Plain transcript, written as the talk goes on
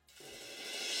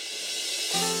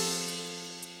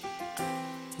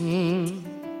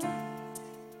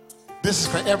This is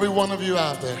for every one of you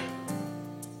out there.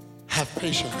 Have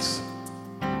patience.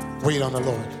 Wait on the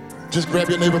Lord. Just grab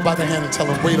your neighbor by the hand and tell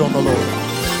him, wait on the Lord.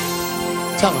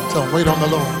 Tell him, wait on the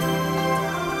Lord.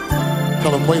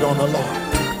 Tell him, wait on the Lord.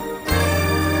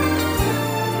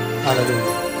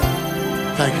 Hallelujah.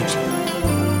 Thank you,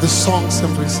 Jesus. This song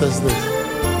simply says this.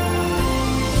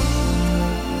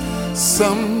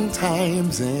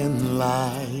 Sometimes in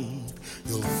life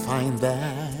you'll find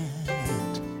that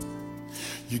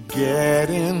you get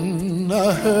in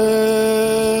a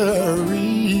hurry,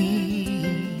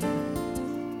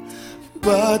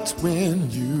 but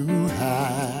when you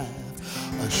have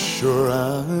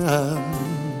assurance,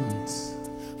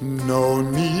 no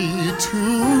need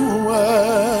to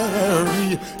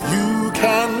worry. You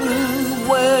can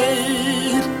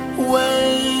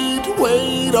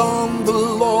wait on the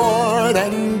Lord,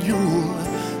 and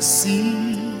you'll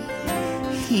see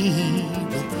He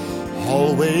will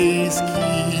always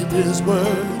keep His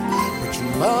word. But you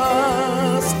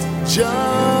must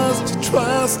just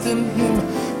trust in Him.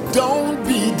 Don't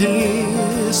be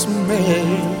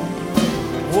dismayed.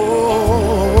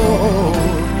 Oh,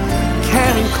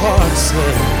 Karen Clark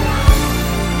said,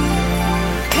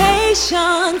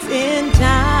 patience in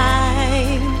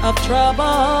time of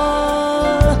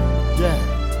trouble. yeah.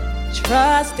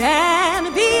 Trust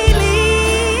and believe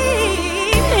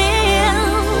Him.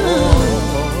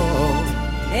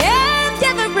 And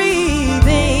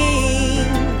everything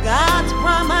God's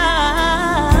promise,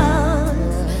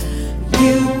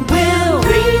 you will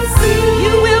receive.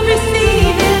 You will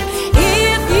receive it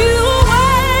if you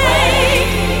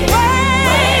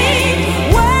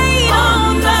wait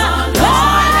on the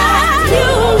Lord.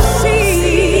 You'll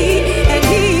see, and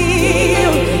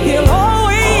He'll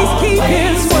always keep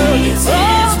His word.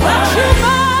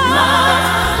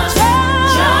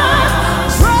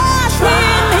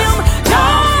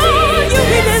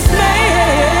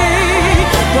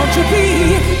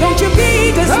 Don't you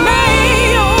be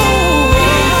dismayed.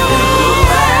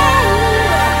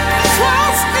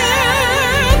 Trust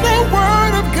in the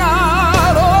word of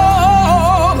God, oh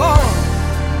Lord.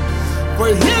 For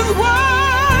His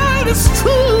word is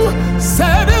true.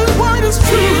 Said His word is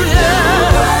true,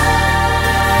 yeah.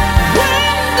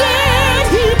 When did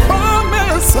He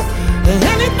promise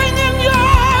anything in your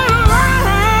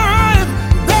life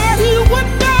that He would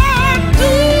not do?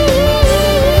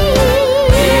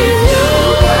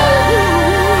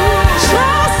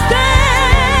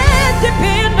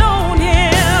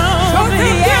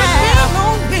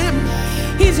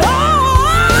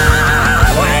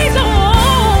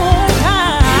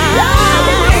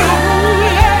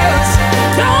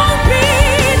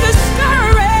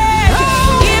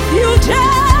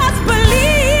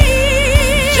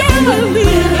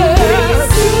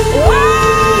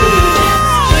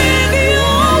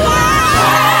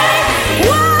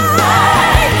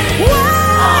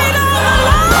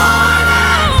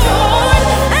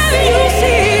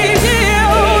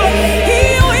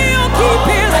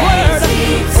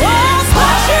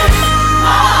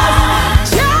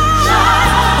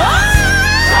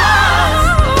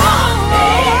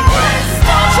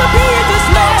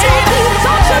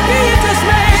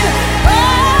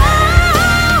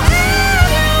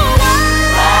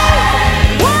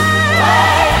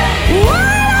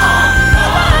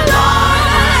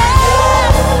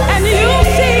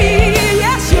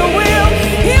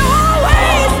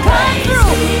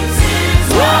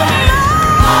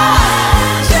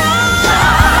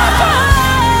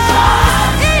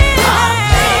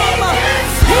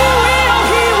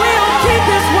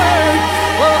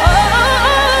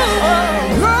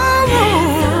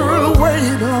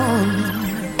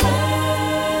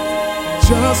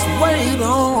 Just wait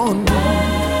on the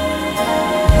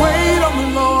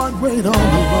Lord, wait on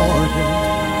the Lord.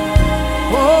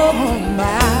 Oh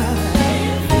my,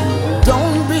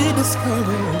 don't be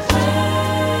discouraged.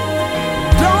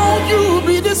 Don't you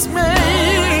be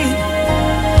dismayed.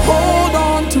 Hold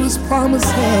on to His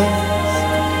promises.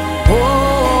 Oh,